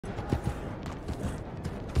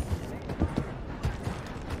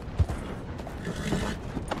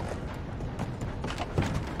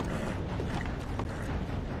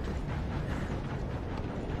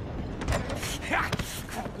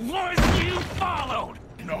Was you followed?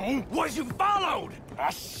 No. Was you followed? I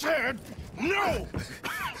said no!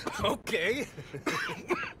 Okay.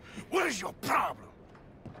 What is your problem?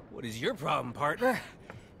 What is your problem, partner?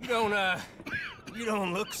 You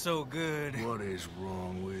don't look so good. What is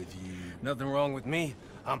wrong with you? Nothing wrong with me.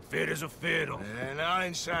 I'm fit as a fiddle. And not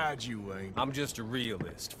inside you ain't. I'm just a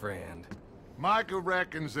realist, friend. Micah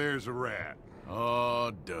reckons there's a rat.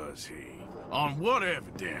 Oh, does he? On what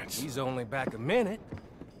evidence? He's only back a minute.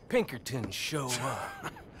 Pinkertons show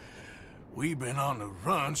up. We've been on the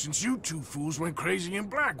run since you two fools went crazy in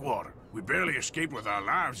Blackwater. We barely escaped with our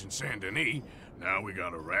lives in Saint Denis. Now we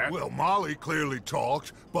got a rat. Well, Molly clearly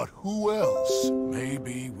talked, but who else?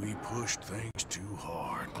 Maybe we pushed things too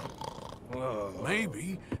hard. Whoa.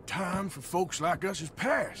 Maybe time for folks like us is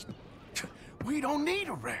past. We don't need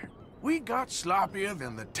a rat. We got sloppier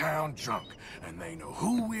than the town drunk, and they know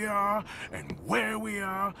who we are, and where we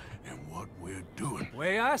are, and what we're doing.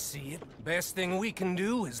 Way I see it, best thing we can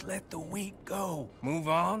do is let the week go. Move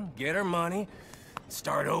on, get our money,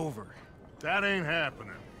 start over. That ain't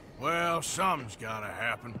happening. Well, something's gotta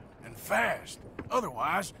happen, and fast.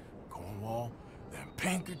 Otherwise, Cornwall, them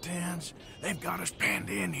Pinkertons, they've got us penned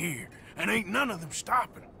in here, and ain't none of them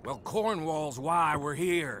stopping. Well, Cornwall's why we're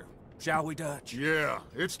here. Shall we, Dutch? Yeah,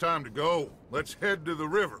 it's time to go. Let's head to the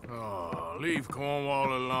river. Oh, leave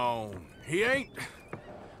Cornwall alone. He ain't...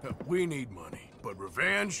 We need money, but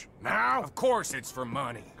revenge, now? Of course it's for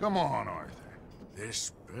money. Come on, Arthur.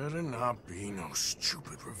 This better not be no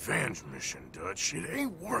stupid revenge mission, Dutch. It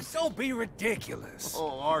ain't worth it. Don't be ridiculous.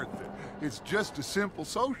 Oh, Arthur, it's just a simple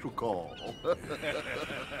social call.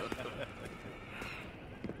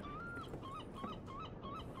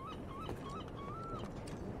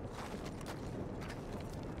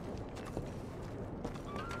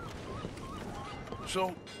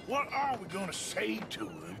 So, what are we gonna say to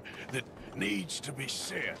him that needs to be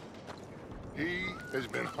said? He has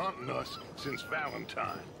been hunting us since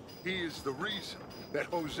Valentine. He is the reason that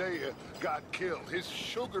Hosea got killed. His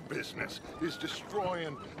sugar business is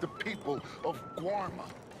destroying the people of Guarma.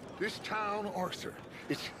 This town, Arthur,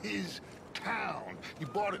 it's his town. He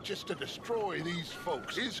bought it just to destroy these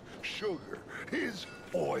folks. His sugar, his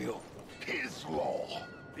oil, his law.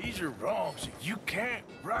 These are wrongs that you can't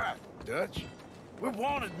right, Dutch. We're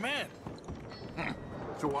wanted men.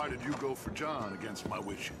 So why did you go for John against my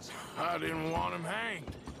wishes? I didn't want him hanged.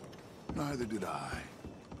 Neither did I.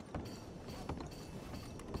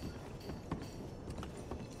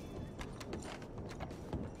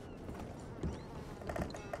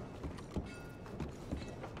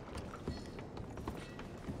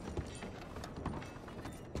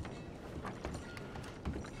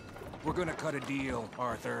 We're gonna cut a deal,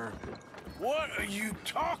 Arthur. What are you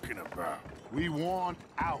talking about? We want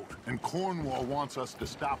out, and Cornwall wants us to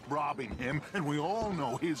stop robbing him, and we all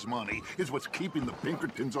know his money is what's keeping the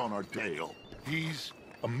Pinkertons on our tail. He's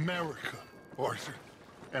America, Arthur,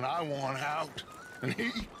 and I want out. And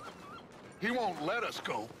he won't let us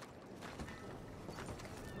go.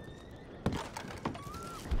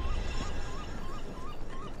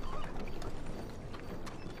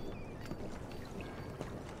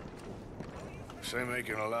 This ain't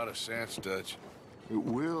making a lot of sense, Dutch. It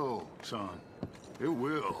will, son. It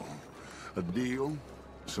will. A deal,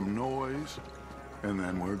 some noise, and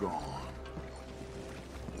then we're gone.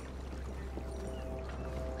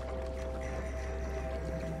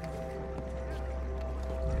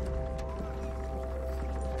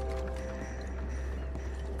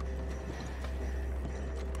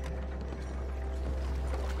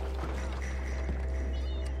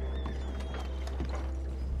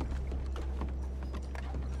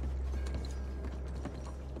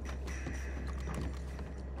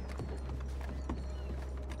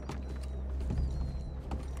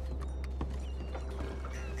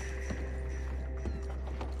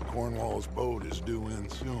 Cornwall's boat is due in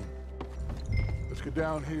soon. Let's get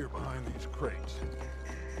down here behind these crates.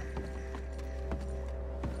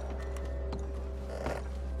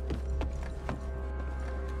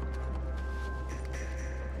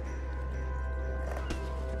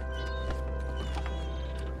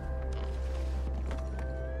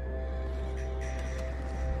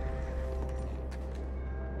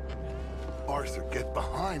 Arthur, get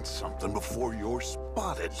behind something before you're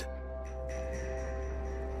spotted.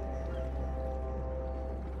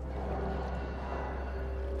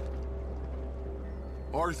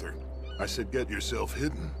 Arthur, I said get yourself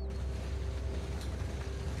hidden.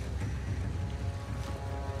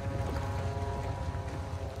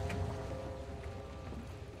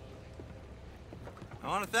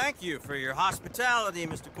 want to thank you for your hospitality,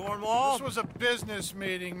 Mr. Cornwall. This was a business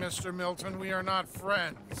meeting, Mr. Milton. We are not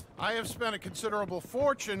friends. I have spent a considerable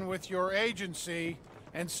fortune with your agency,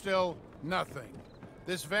 and still nothing.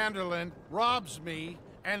 This Vanderlyn robs me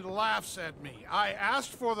and laughs at me. I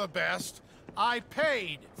asked for the best. I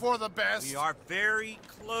paid for the best. We are very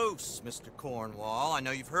close, Mr. Cornwall. I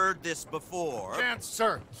know you've heard this before. Chance,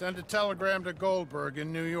 sir, send a telegram to Goldberg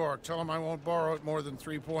in New York. Tell him I won't borrow it more than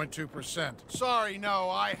 3.2%. Sorry, no,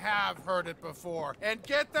 I have heard it before. And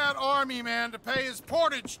get that army man to pay his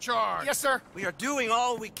portage charge. Yes, sir. We are doing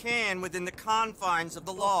all we can within the confines of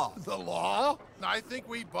the law. The law? I think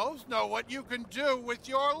we both know what you can do with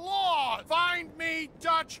your law. Find me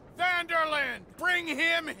Dutch Vanderlyn. Bring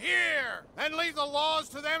him here. And leave the laws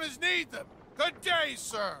to them as need them. Good day,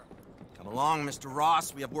 sir. Come along, Mr.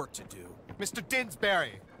 Ross. We have work to do. Mr.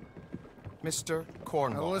 Didsbury. Mr.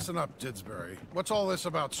 Cornwall. Now listen up, Didsbury. What's all this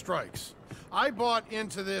about strikes? I bought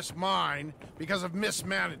into this mine because of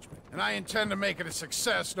mismanagement, and I intend to make it a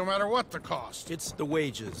success no matter what the cost. It's the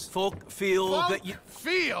wages. Folk feel that you...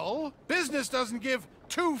 Feel? Business doesn't give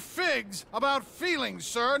two figs about feelings,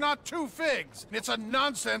 sir, not two figs. It's a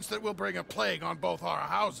nonsense that will bring a plague on both our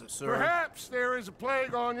houses, sir. Perhaps there is a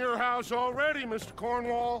plague on your house already, Mr.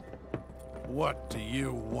 Cornwall. What do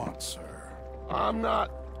you want, sir? I'm not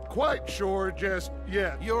quite sure just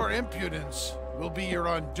yet. Your impudence will be your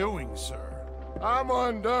undoing, sir. I'm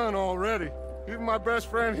undone already. Even my best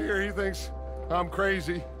friend here, he thinks I'm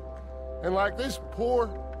crazy. And like this poor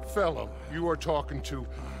fellow you are talking to,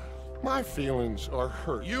 my feelings are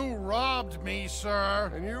hurt. You robbed me,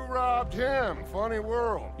 sir. And you robbed him. Funny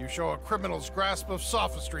world. You show a criminal's grasp of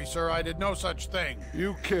sophistry, sir. I did no such thing.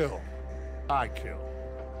 You kill. I kill.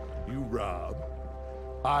 You rob.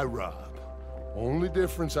 I rob. Only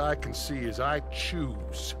difference I can see is I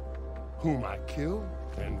choose whom I kill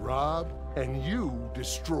and rob, and you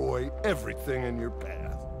destroy everything in your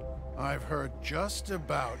path. I've heard just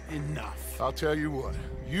about enough. I'll tell you what.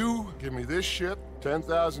 You give me this ship,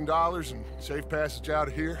 $10,000, and safe passage out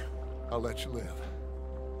of here, I'll let you live.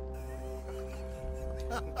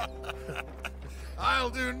 I'll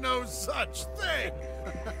do no such thing.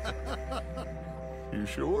 You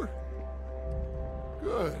sure?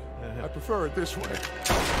 Good. I prefer it this way.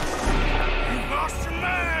 You've lost your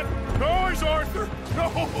man! Noise, Arthur!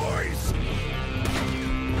 Noise!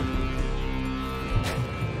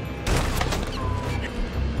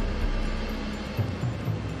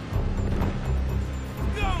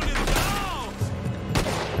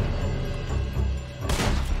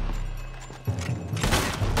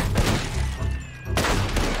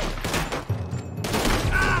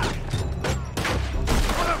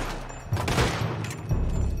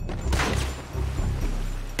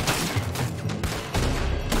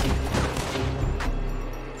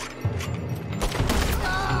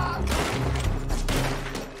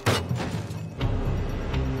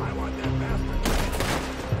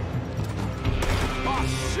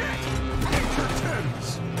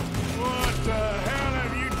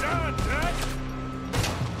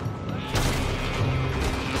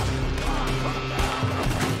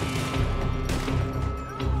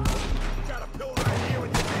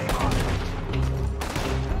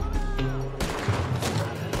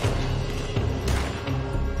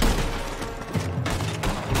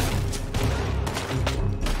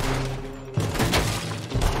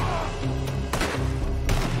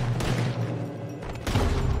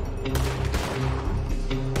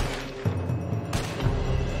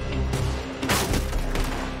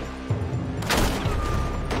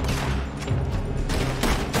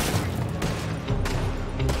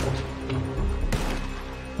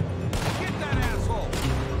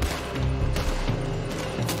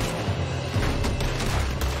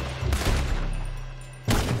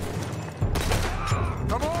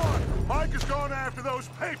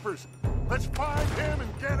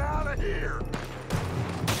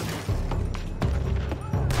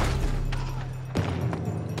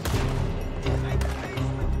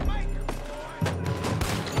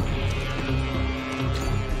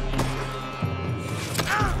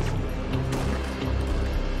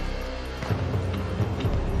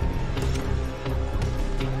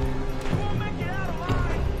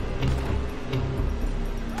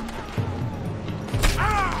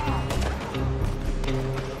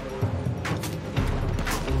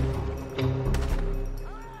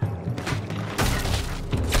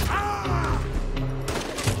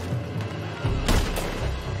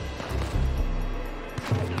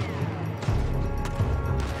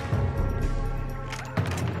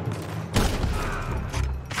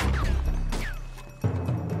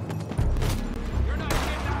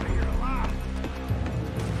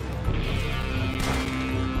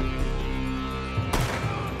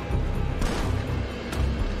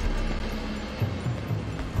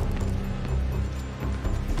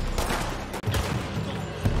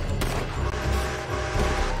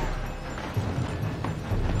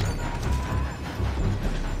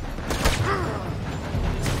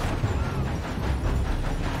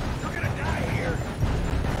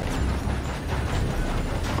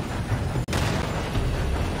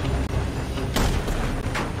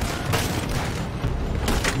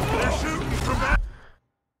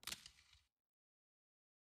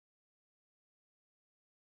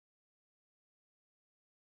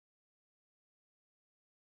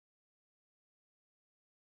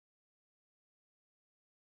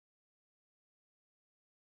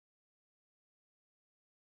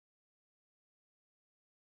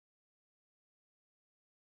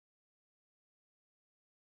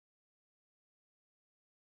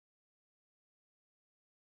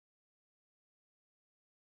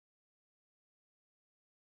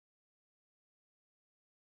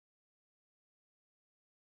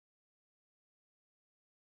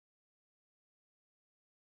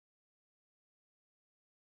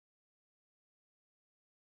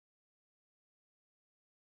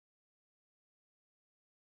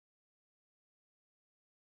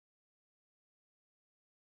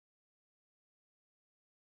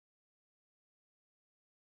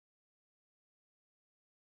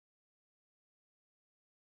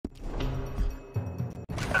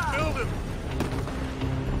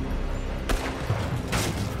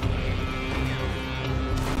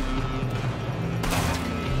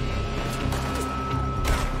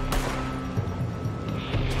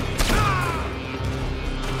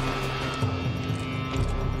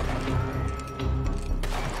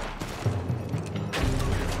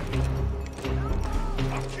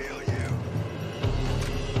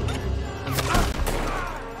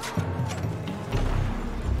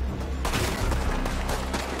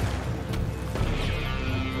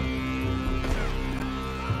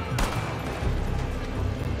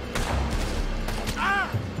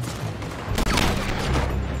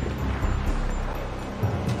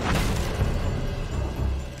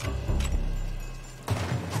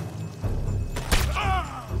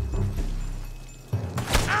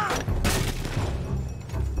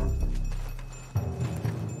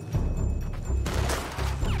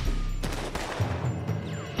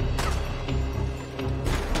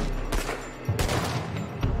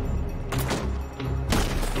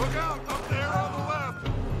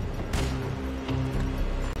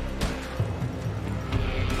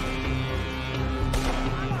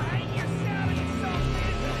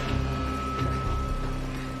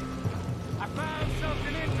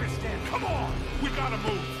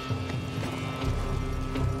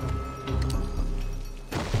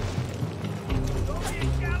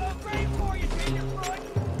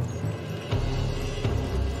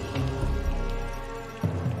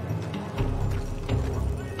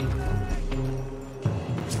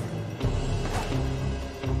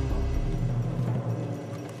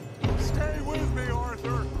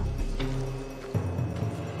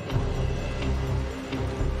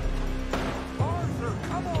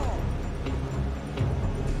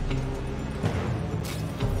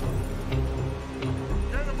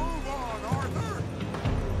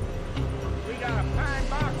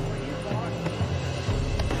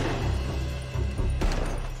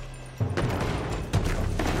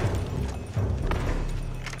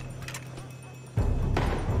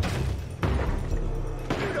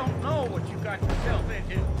 what you got yourself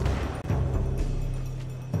into.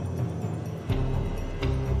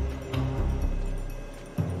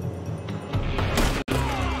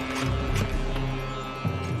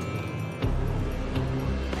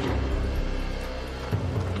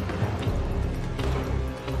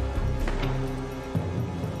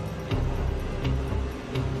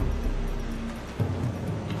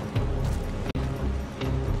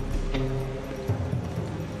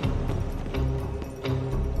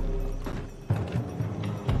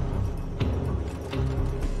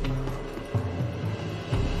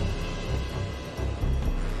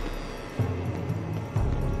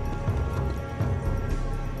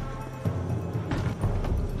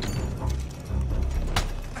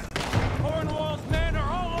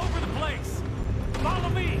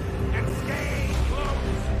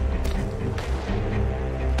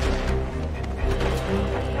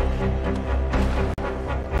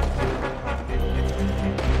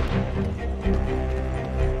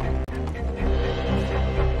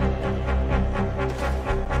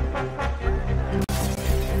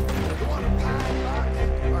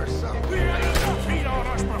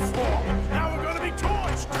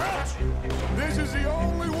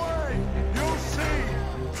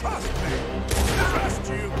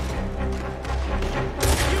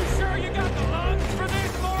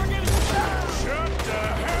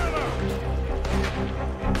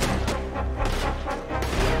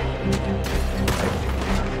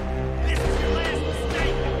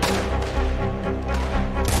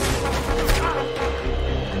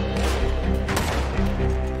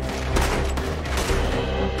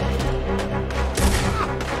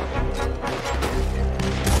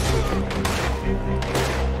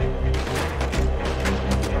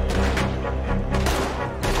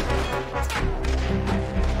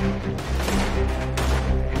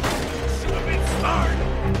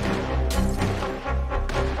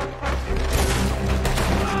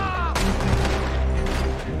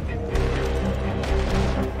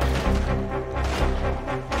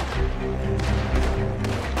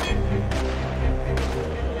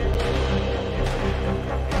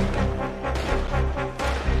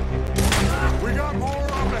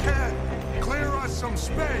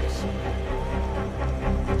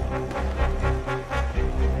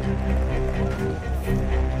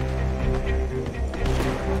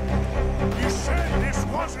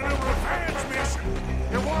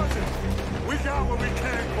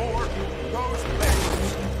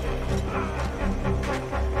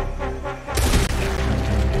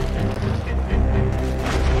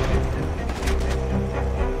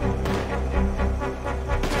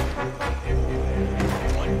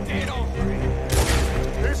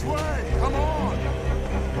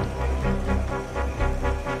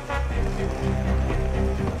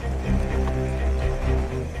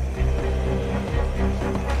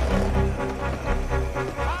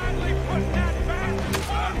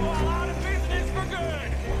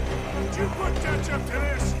 You put that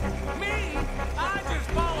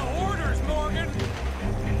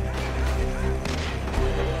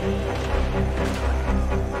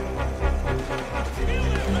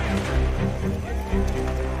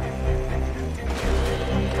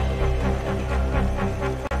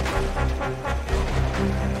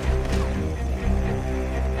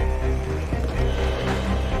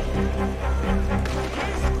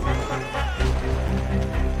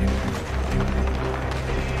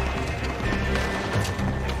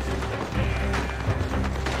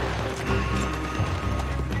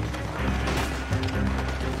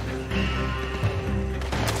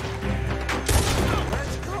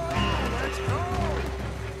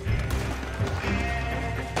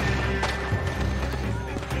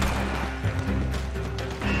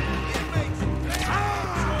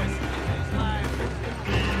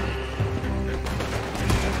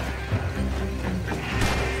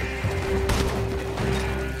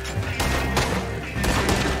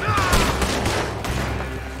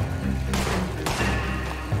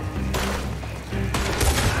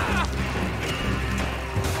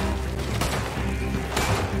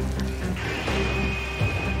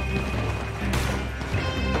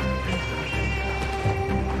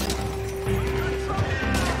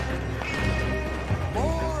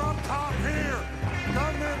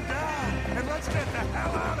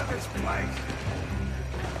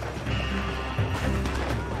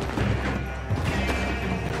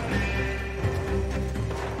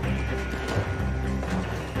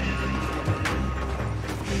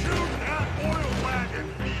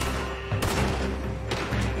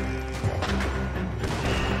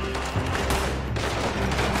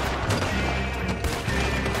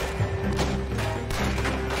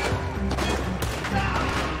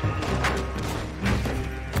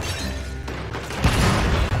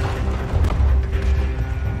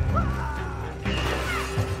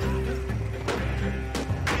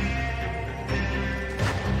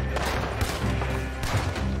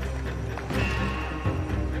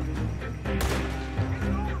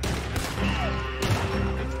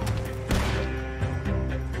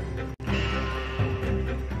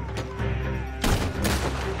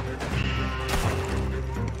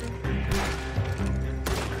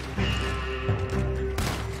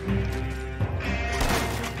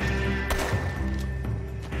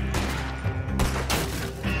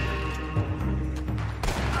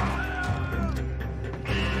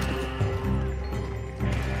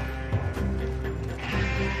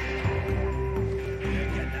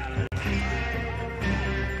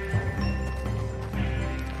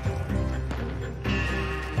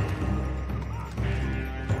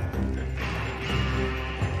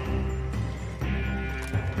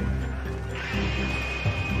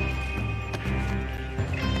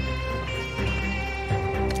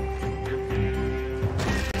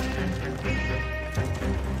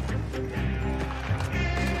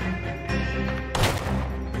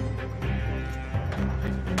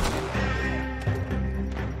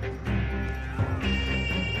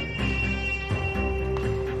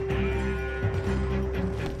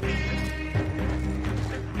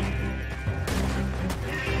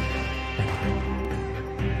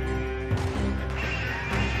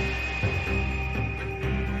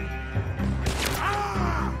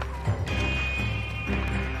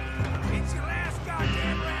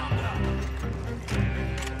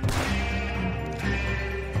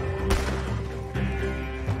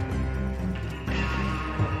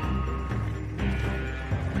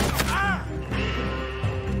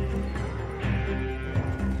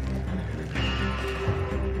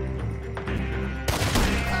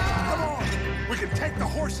can take the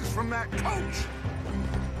horses from that coach.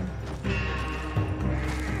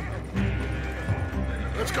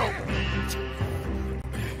 Let's go.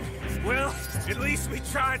 Well, at least we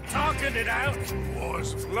tried talking it out.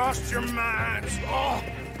 Boys have lost your minds. Oh,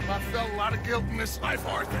 I felt a lot of guilt in this life,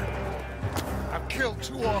 Arthur. I've killed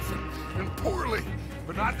too often and poorly,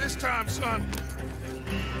 but not this time, son.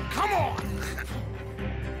 Come on!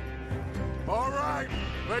 All right,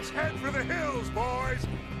 let's head for the hills, boys.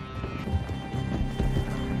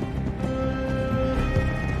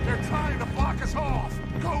 They're trying to block us off.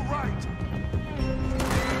 Go right.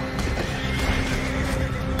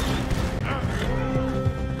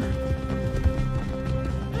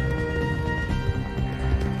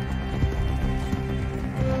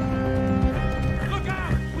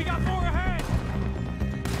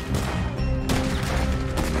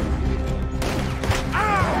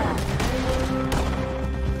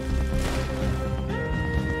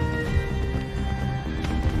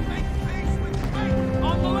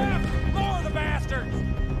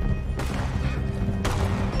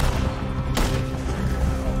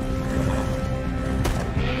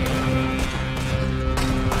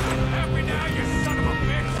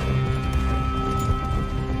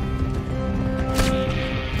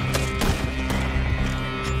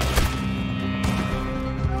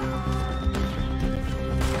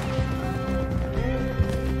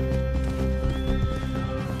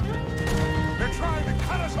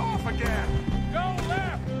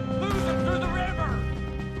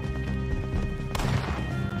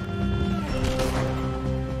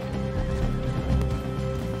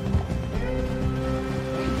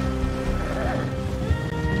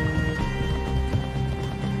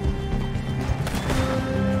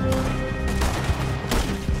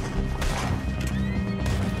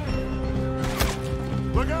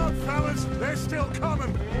 They're still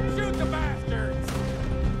coming! Shoot the bastards!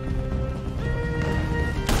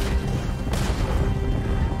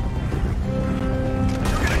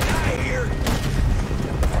 You're gonna die here!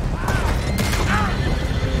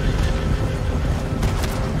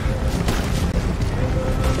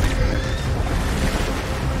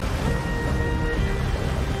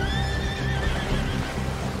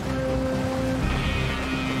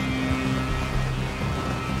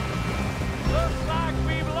 Looks like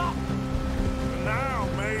we've lost. Now,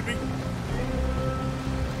 maybe.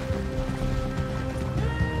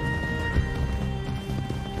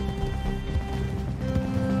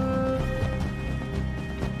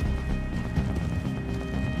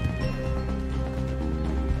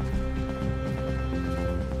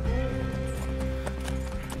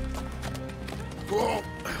 Whoa.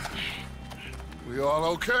 We all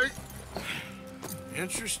okay?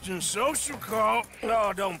 Interesting social call.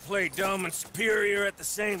 Oh, don't play dumb and superior at the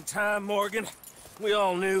same time, Morgan. We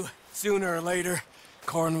all knew, sooner or later,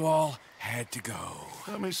 Cornwall had to go.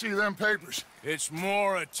 Let me see them papers. It's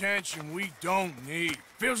more attention we don't need.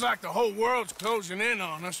 Feels like the whole world's closing in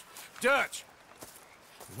on us. Dutch,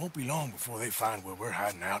 It won't be long before they find where we're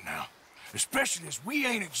hiding out now. Especially as we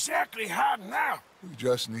ain't exactly hiding out. We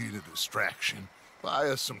just need a distraction. Buy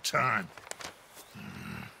us some time.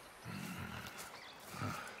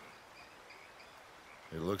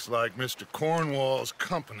 It looks like Mr. Cornwall's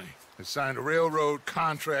company has signed a railroad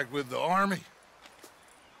contract with the Army.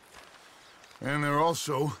 And they're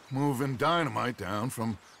also moving dynamite down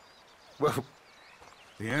from, well,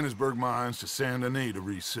 the Annesburg mines to Saint Denis to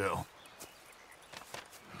resell.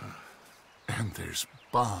 And there's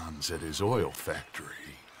bonds at his oil factory.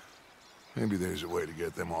 Maybe there's a way to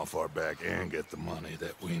get them off our back and get the money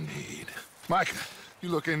that we need. Micah, you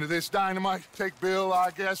look into this dynamite. Take Bill,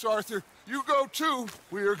 I guess. Arthur, you go too.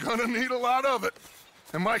 We are gonna need a lot of it.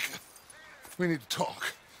 And Micah, we need to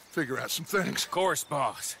talk. Figure out some things. Of course,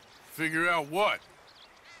 boss. figure out what?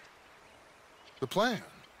 The plan.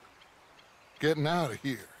 Getting out of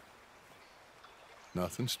here.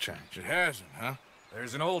 Nothing's changed. It hasn't, huh?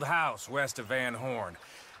 There's an old house west of Van Horn.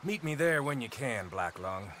 Meet me there when you can, Black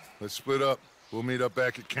Lung. Let's split up. We'll meet up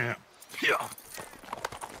back at camp. Yeah.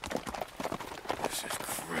 This is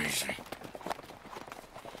crazy.